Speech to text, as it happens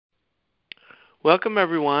Welcome,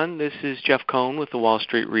 everyone. This is Jeff Cohn with the Wall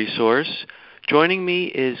Street Resource. Joining me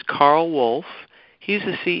is Carl Wolf. He's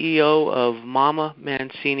the CEO of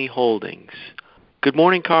MamaMancini's Holdings. Good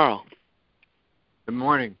morning, Carl. Good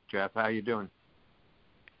morning, Jeff. How you doing?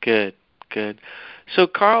 Good. So,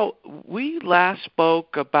 Carl, we last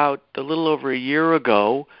spoke about a little over a year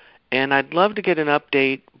ago, and I'd love to get an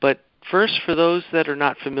update. But first, for those that are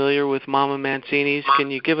not familiar with MamaMancini's, can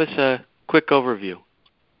you give us a quick overview?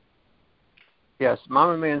 Yes,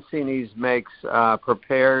 MamaMancini's makes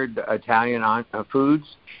prepared Italian foods,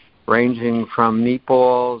 ranging from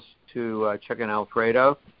meatballs to chicken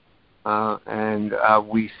Alfredo, and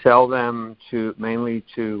we sell them mainly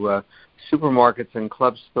to supermarkets and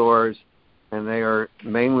club stores, and they are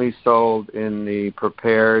mainly sold in the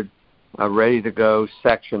prepared, ready-to-go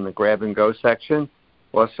section, the grab-and-go section,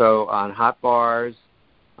 also on hot bars,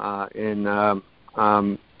 in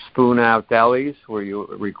spoon-out delis where you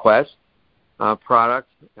request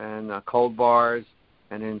products, and cold bars,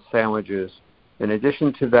 and in sandwiches. In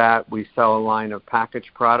addition to that, we sell a line of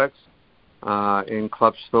packaged products in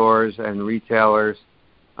club stores and retailers,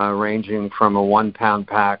 ranging from a 1-pound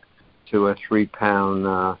pack to a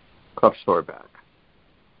 3-pound club store bag.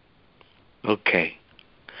 Okay.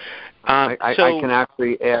 I can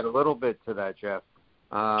actually add a little bit to that, Jeff.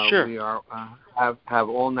 Sure. We have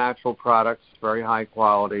all natural products, very high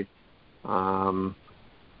quality.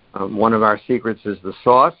 One of our secrets is the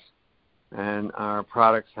sauce, and our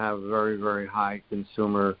products have very, very high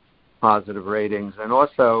consumer positive ratings, and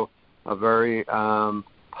also a very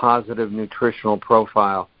positive nutritional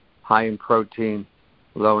profile, high in protein,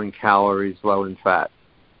 low in calories, low in fat.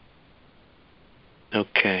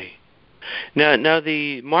 Okay. Now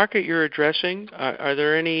the market you're addressing, are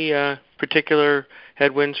there any particular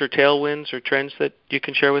headwinds or tailwinds or trends that you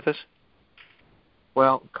can share with us?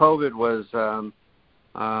 Well, COVID was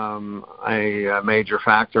a major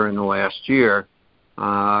factor in the last year.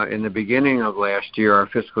 In the beginning of last year, our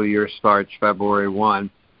fiscal year starts February 1.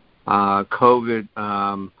 COVID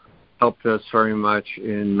helped us very much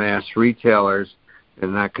in mass retailers,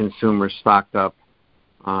 and that consumers stocked up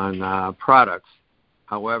on products.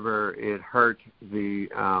 However, it hurt the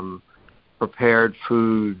prepared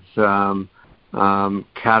foods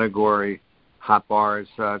category. Hot bars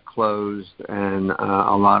closed, and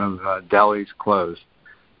a lot of delis closed.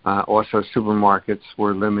 Also, supermarkets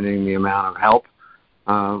were limiting the amount of help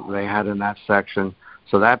they had in that section.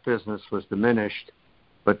 So that business was diminished,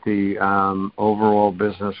 but the overall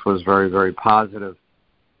business was very, very positive.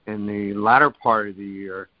 In the latter part of the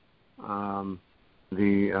year,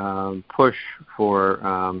 the push for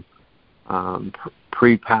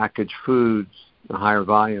prepackaged foods, the higher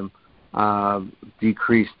volume,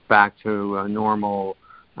 decreased back to normal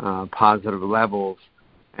positive levels,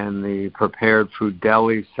 and the prepared food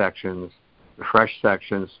deli sections, the fresh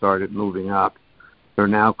sections, started moving up. They're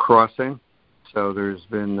now crossing, so there's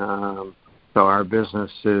been so our business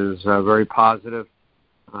is very positive,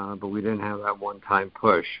 but we didn't have that one-time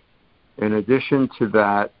push. In addition to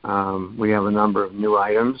that, we have a number of new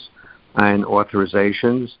items and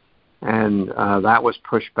authorizations, and that was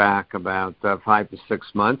pushed back about 5 to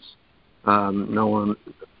 6 months.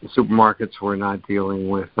 Supermarkets were not dealing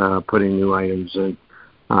with putting new items in.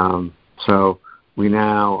 So we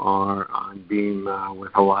now are on beam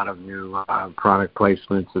with a lot of new product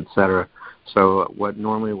placements, etc. So what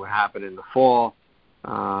normally would happen in the fall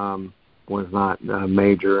was not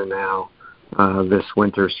major now. This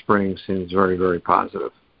winter, spring seems very, very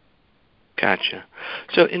positive. Gotcha.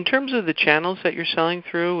 So in terms of the channels that you're selling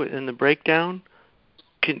through and the breakdown,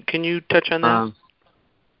 can you touch on that?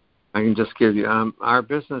 I can just give you, our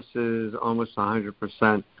business is almost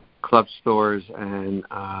 100% club stores and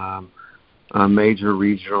major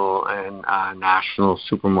regional and national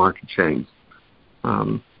supermarket chains.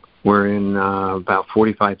 We're in about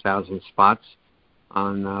 45,000 spots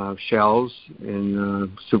on shelves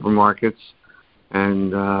in supermarkets,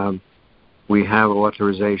 and we have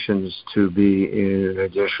authorizations to be in an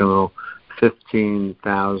additional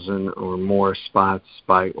 15,000 or more spots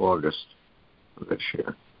by August of this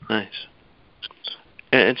year. Nice.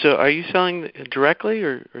 And so are you selling directly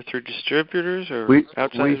or through distributors or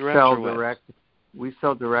outside reps? We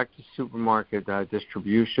sell direct to supermarket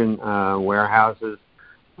distribution warehouses,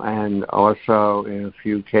 and also in a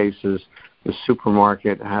few cases the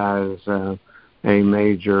supermarket has a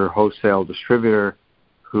major wholesale distributor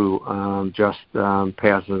who just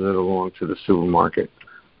passes it along to the supermarket.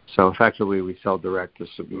 So effectively we sell direct to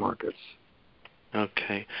supermarkets.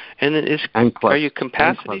 Okay. And then are you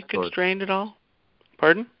capacity constrained at all?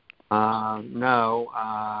 Pardon? No.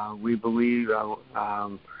 We believe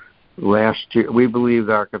last year, we believe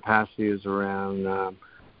our capacity is around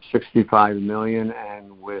 65 million,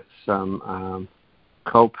 and with some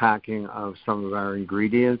co-packing of some of our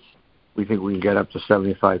ingredients, we think we can get up to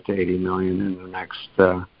 75 to 80 million in the next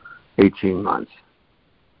 18 months.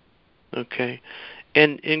 Okay.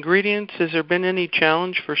 And ingredients, has there been any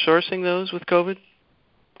challenge for sourcing those with COVID?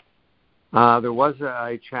 There was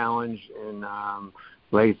a challenge in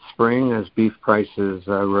late spring as beef prices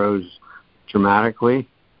rose dramatically.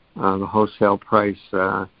 The wholesale price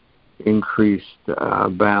increased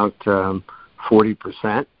about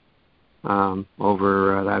 40%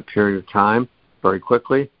 over that period of time very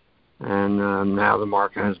quickly. And now the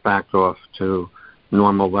market has backed off to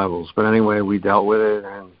normal levels. But anyway, we dealt with it,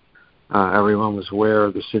 and everyone was aware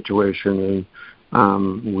of the situation,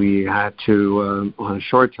 and we had to, on a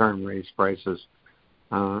short term, raise prices.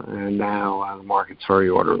 And now the market's very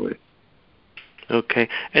orderly. Okay.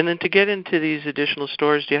 And then to get into these additional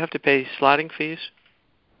stores, do you have to pay slotting fees?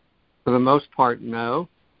 For the most part, no.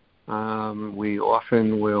 We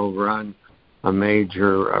often will run a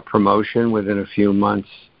major promotion within a few months,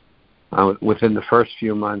 within the first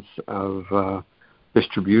few months of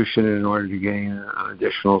distribution in order to gain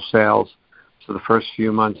additional sales. So the first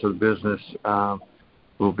few months of business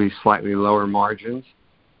will be slightly lower margins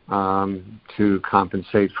to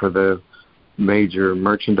compensate for the major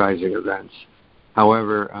merchandising events.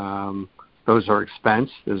 However, those are expense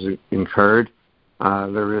is incurred.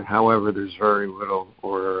 However, there's very little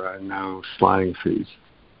or no sliding fees.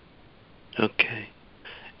 Okay.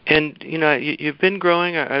 And, you've been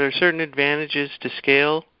growing. Are there certain advantages to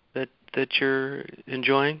scale that you're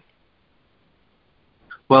enjoying?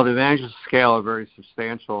 Well, the advantages of scale are very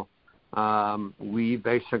substantial. We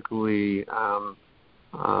basically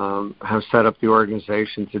have set up the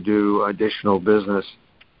organization to do additional business,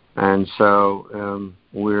 and so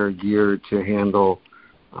we're geared to handle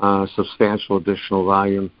substantial additional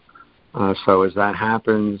volume. So as that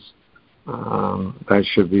happens, that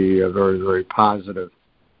should be a very, very positive.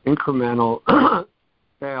 Incremental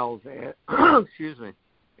sales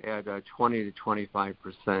add 20 to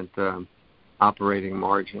 25% operating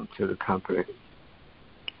margin to the company.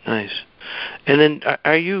 Nice. And then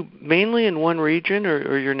are you mainly in one region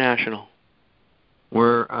or you're national?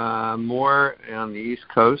 We're more on the East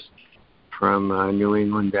Coast, from New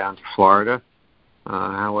England down to Florida.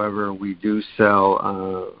 However, we do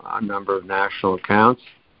sell a number of national accounts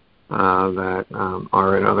that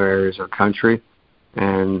are in other areas of the country.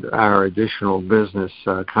 And our additional business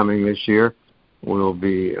coming this year will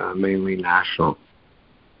be mainly national.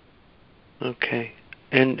 Okay.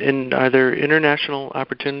 And are there international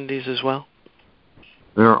opportunities as well?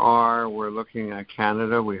 There are. We're looking at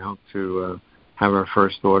Canada. We hope to have our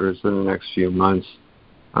first orders in the next few months.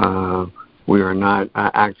 We are not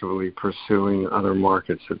actively pursuing other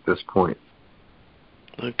markets at this point.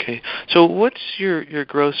 Okay. So what's your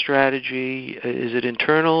growth strategy? Is it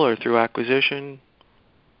internal or through acquisition?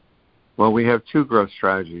 Well, we have two growth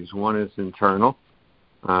strategies. One is internal,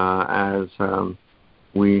 as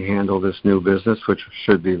we handle this new business, which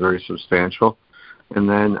should be very substantial. And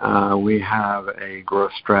then we have a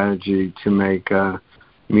growth strategy to make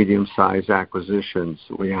medium-sized acquisitions.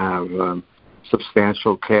 We have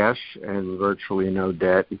substantial cash and virtually no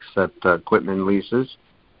debt except equipment leases.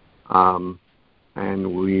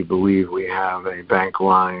 And we believe we have a bank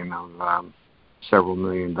line of several $1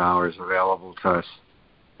 million available to us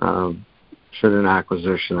should an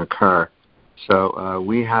acquisition occur. So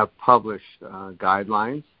we have published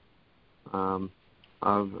guidelines of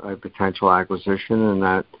a potential acquisition, and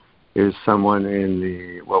that is someone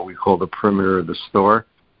in what we call the perimeter of the store.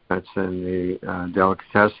 That's in the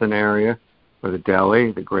delicatessen area, or the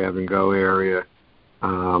deli, the grab-and-go area,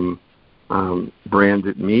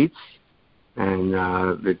 branded meats, and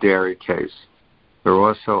the dairy case. There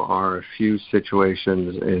also are a few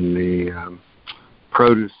situations in the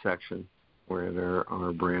produce section where there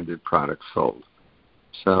are branded products sold.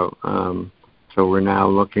 So we're now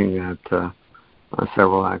looking at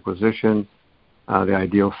several acquisitions. The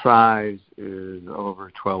ideal size is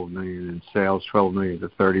over $12 million in sales, $12 million to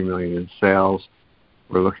 $30 million in sales.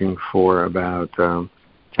 We're looking for about 10%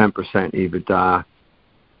 EBITDA,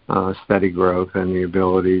 steady growth, and the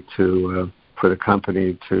ability for the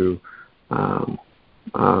company to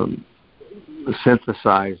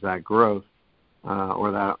synthesize that growth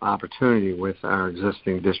or that opportunity with our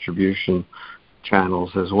existing distribution channels,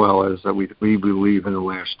 as well as we believe in the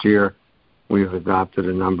last year we've adopted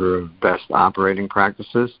a number of best operating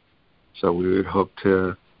practices. So we would hope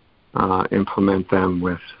to implement them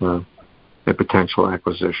with a potential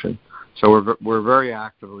acquisition. So we're very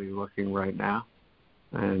actively looking right now,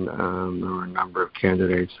 and there are a number of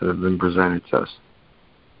candidates that have been presented to us.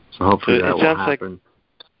 So hopefully that will happen.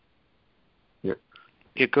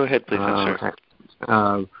 Yeah, go ahead, please. I'm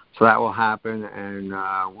sorry. So that will happen, and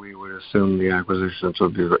we would assume the acquisitions will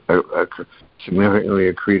be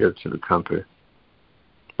significantly accretive to the company.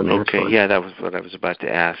 Okay, yeah, that was what I was about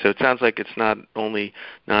to ask. So it sounds like it's not only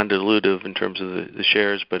non-dilutive in terms of the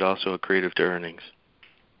shares, but also accretive to earnings.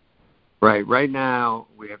 Right. Right now,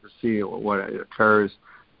 we have to see what occurs,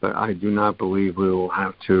 but I do not believe we will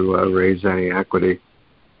have to raise any equity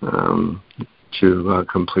to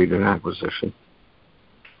complete an acquisition.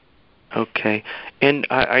 Okay. And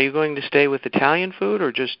are you going to stay with Italian food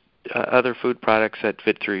or just other food products that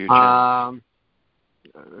fit through your channel?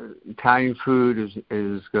 Italian food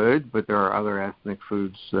is good, but there are other ethnic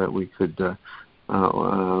foods that we could that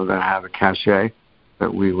have a cachet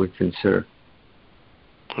that we would consider.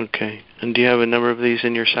 Okay. And do you have a number of these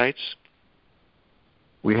in your sights?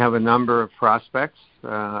 We have a number of prospects,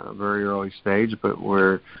 very early stage, but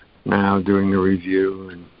we're now doing the review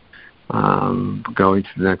and going to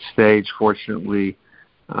the next stage. Fortunately,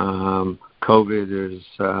 COVID is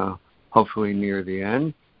hopefully near the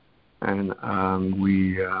end, and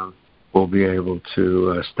we will be able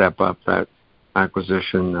to step up that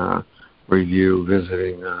acquisition review,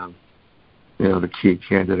 visiting the key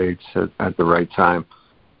candidates at the right time.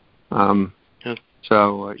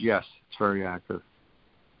 So yes, it's very active.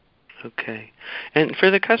 Okay. And for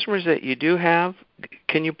the customers that you do have,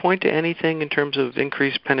 can you point to anything in terms of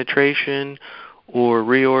increased penetration or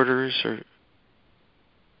reorders? Or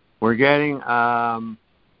we're getting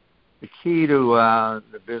the key to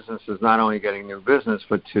the business is not only getting new business,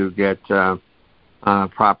 but to get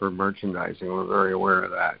proper merchandising. We're very aware of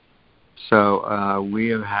that. So we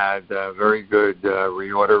have had very good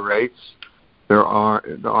reorder rates. There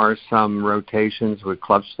are some rotations with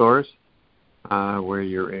club stores where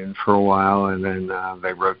you're in for a while and then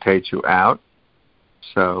they rotate you out.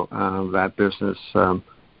 So that business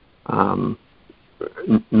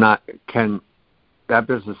that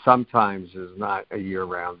business sometimes is not a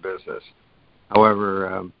year-round business.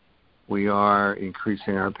 However, we are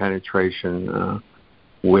increasing our penetration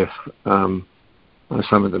with some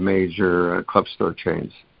of the major club store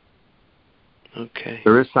chains. Okay.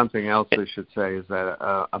 There is something else I should say, is that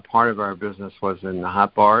a part of our business was in the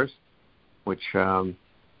hot bars, which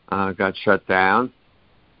got shut down,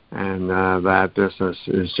 and that business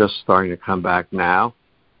is just starting to come back now.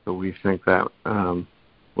 So we think that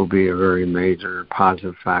will be a very major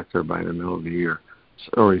positive factor by the middle of the year. It's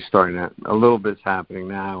already starting to, a little bit's happening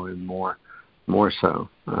now, and more so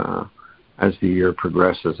as the year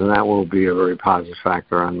progresses, and that will be a very positive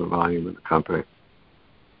factor on the volume of the company.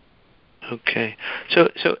 Okay. So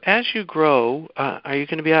as you grow, are you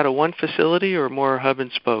going to be out of one facility or more hub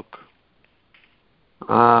and spoke?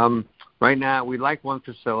 Right now, we like one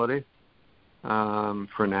facility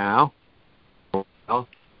for now.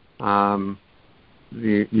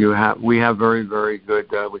 We have very, very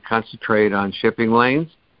good, we concentrate on shipping lanes,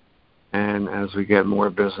 and as we get more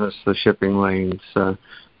business, the shipping lanes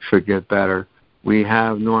should get better. We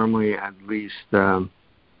have normally at least 10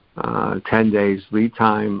 days lead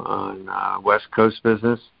time on West Coast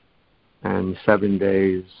business and 7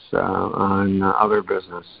 days on other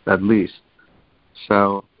business, at least.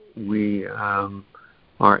 So we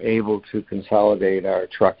are able to consolidate our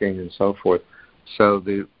trucking and so forth. So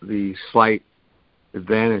the slight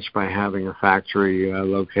advantage by having a factory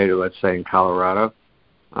located, let's say, in Colorado,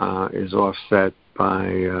 is offset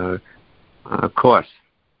by cost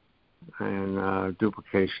and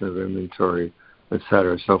duplication of inventory, et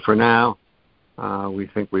cetera. So for now, we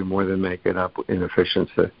think we more than make it up in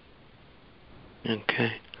efficiency.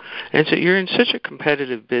 Okay. And so you're in such a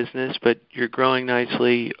competitive business, but you're growing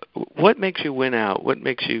nicely. What makes you win out? What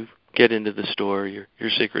makes you get into the store, your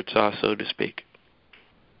secret sauce, so to speak?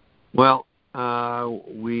 Well,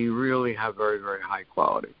 we really have very, very high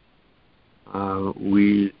quality.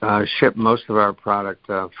 We ship most of our product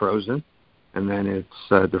frozen, and then it's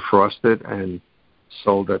defrosted and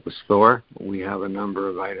sold at the store. We have a number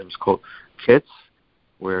of items called kits,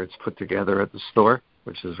 where it's put together at the store,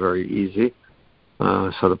 which is very easy.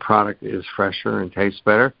 So the product is fresher and tastes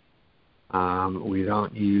better. We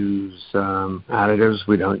don't use additives.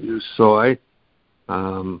 We don't use soy.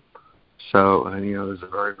 There's a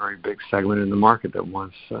very, very big segment in the market that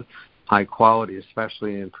wants high quality,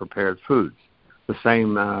 especially in prepared foods. The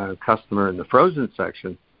same customer in the frozen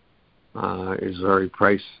section is very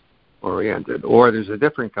price-oriented. Or there's a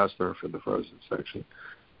different customer for the frozen section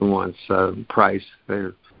who wants price.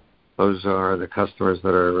 Those are the customers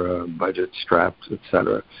that are budget-strapped, et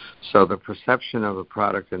cetera. So the perception of a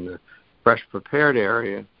product in the fresh prepared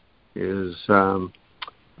area is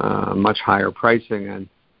much higher pricing, and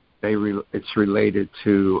it's related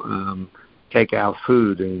to takeout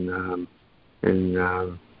food in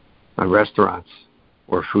restaurants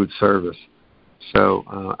or food service. So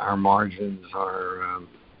our margins are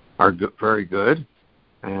very good,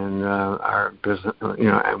 and our business,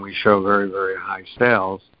 and we show very, very high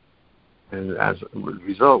sales. And as a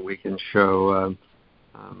result, we can show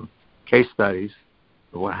case studies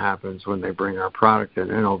of what happens when they bring our product in,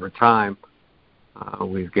 and over time,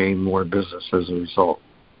 we've gained more business as a result.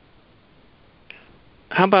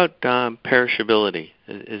 How about perishability?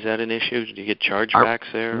 Is that an issue? Do you get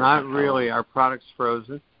chargebacks there? Not really. Our product's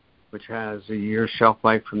frozen, which has a year's shelf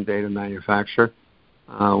life from date of manufacture.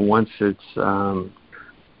 Once it's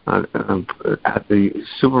at the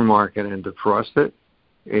supermarket and defrosted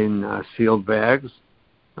in sealed bags,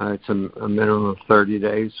 it's a minimum of 30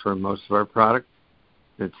 days for most of our product.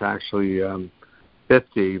 It's actually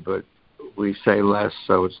 50, but we say less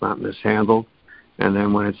so it's not mishandled. And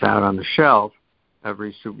then when it's out on the shelf,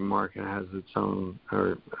 every supermarket has its own,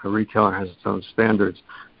 or a retailer has its own standards,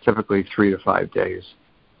 typically 3 to 5 days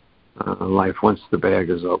life once the bag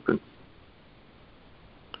is open.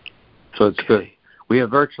 So it's good. We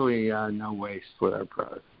have virtually no waste with our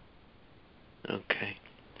product. Okay.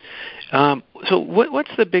 So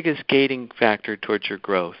what's the biggest gating factor towards your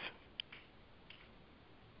growth?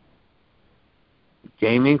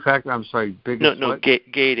 Gaming factor? I'm sorry, biggest No,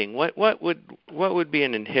 gating. What would be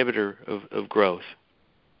an inhibitor of growth?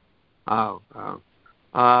 I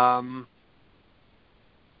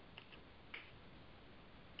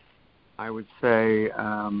would say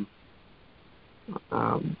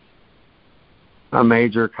a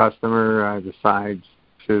major customer decides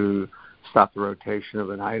to stop the rotation of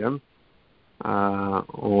an item,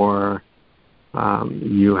 or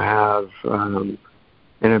you have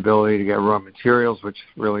inability to get raw materials, which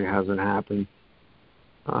really hasn't happened.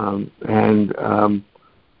 And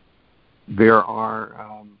there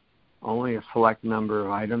are only a select number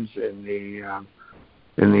of items in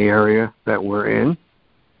the area that we're in.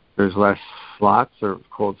 There's less slots, or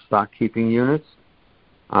called stock keeping units.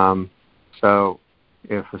 So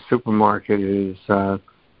if a supermarket is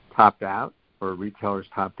topped out, or a retailer's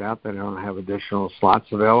topped out, they don't have additional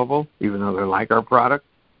slots available, even though they like our product,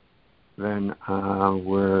 then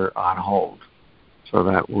we're on hold. So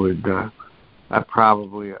that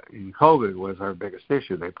probably in COVID was our biggest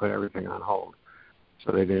issue. They put everything on hold,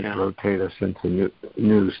 so they didn't rotate us into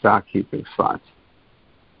new stock keeping slots.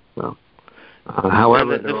 So,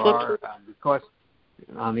 however, there are because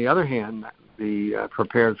on the other hand, the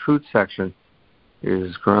prepared food section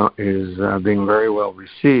is being very well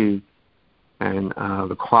received, and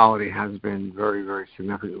the quality has been very, very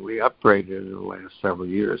significantly upgraded in the last several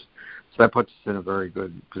years. So that puts us in a very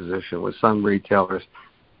good position. With some retailers,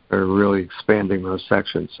 they're really expanding those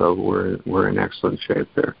sections, so we're in excellent shape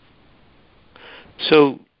there.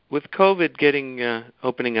 So with COVID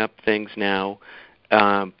opening up things now,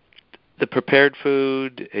 the prepared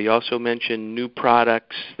food, you also mentioned new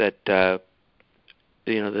products that the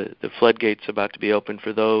floodgates about to be open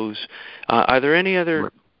for those. Are there any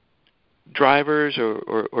other drivers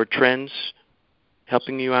or trends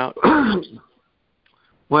helping you out?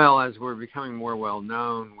 Well, as we're becoming more well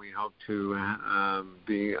known, we hope to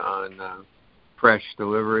be on fresh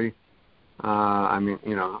delivery.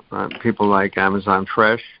 People like Amazon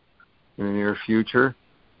Fresh in the near future,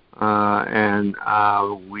 and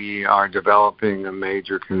we are developing a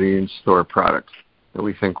major convenience store product that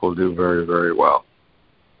we think will do very, very well.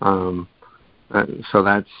 So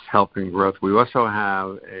that's helping growth. We also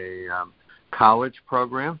have a college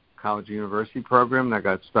university program that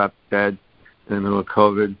got stopped dead in the middle of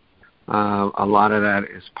COVID. A lot of that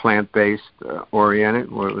is plant-based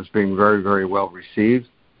oriented, where it was being very, very well received.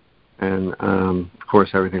 And, of course,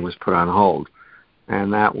 everything was put on hold.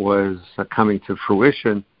 And that was coming to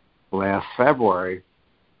fruition last February.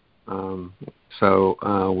 So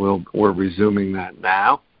we're resuming that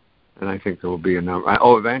now. And I think there will be a number.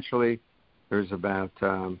 Eventually, there's about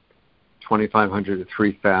 2,500 to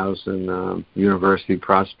 3,000 university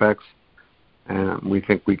prospects. And we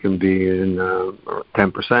think we can be in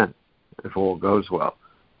 10% if all goes well.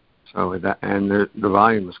 So the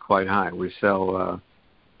volume is quite high. We sell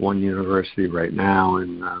one university right now,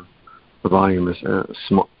 and the volume is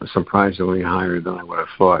surprisingly higher than I would have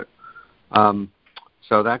thought.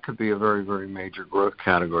 So that could be a very, very major growth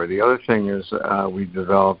category. The other thing is we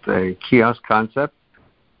developed a kiosk concept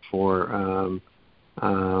for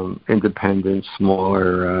independent,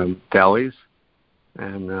 smaller delis,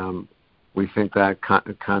 and we think that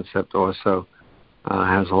concept also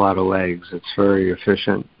has a lot of legs. It's very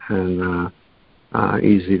efficient and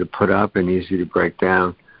easy to put up and easy to break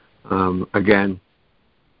down. Again,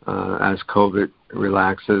 as COVID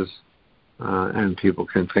relaxes and people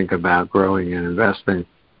can think about growing and investing,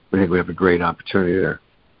 we think we have a great opportunity there.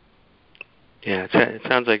 Yeah, it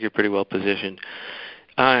sounds like you're pretty well positioned.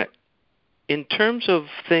 In terms of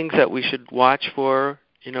things that we should watch for,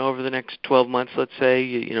 over the next 12 months, let's say,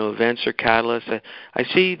 events or catalysts, I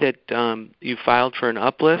see that you filed for an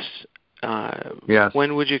uplist. Yes.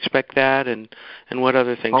 When would you expect that, and what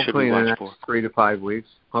other things should we watch for? Hopefully in the next 3 to 5 weeks.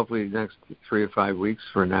 Hopefully the next 3 to 5 weeks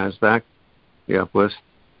for NASDAQ, the uplist.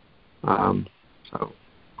 So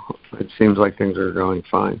it seems like things are going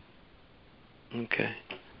fine. Okay.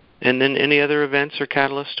 And then any other events or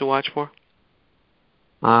catalysts to watch for?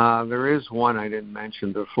 There is one I didn't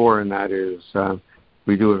mention before, and that is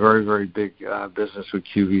we do a very, very big business with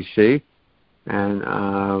QVC,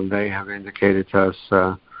 and they have indicated to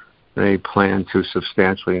us they plan to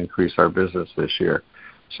substantially increase our business this year.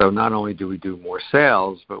 So not only do we do more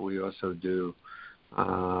sales, but we also do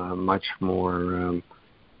much more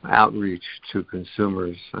outreach to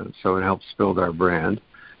consumers, so it helps build our brand.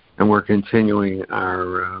 And we're continuing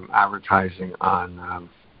our advertising on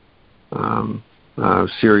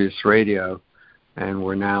Sirius Radio, and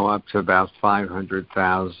we're now up to about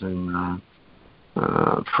 500,000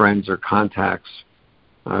 friends or contacts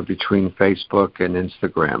between Facebook and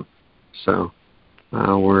Instagram. So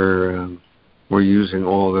we're using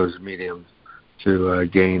all those mediums to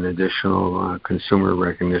gain additional consumer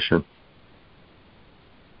recognition.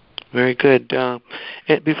 Very good.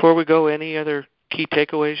 Before we go, any other key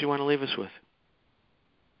takeaways you want to leave us with?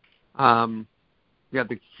 Yeah,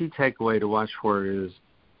 the key takeaway to watch for is,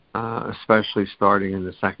 especially starting in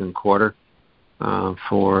the second quarter,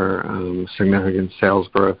 for significant sales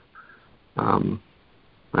growth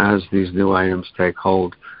as these new items take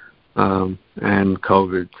hold and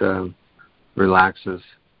COVID relaxes.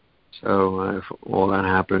 So if all that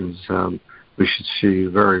happens, we should see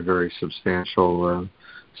very, very substantial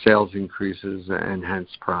sales increases and hence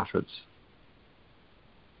profits.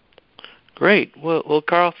 Great. Well,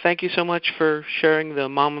 Carl, thank you so much for sharing the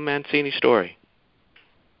Mama Mancini story.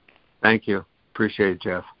 Thank you. Appreciate it,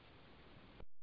 Jeff.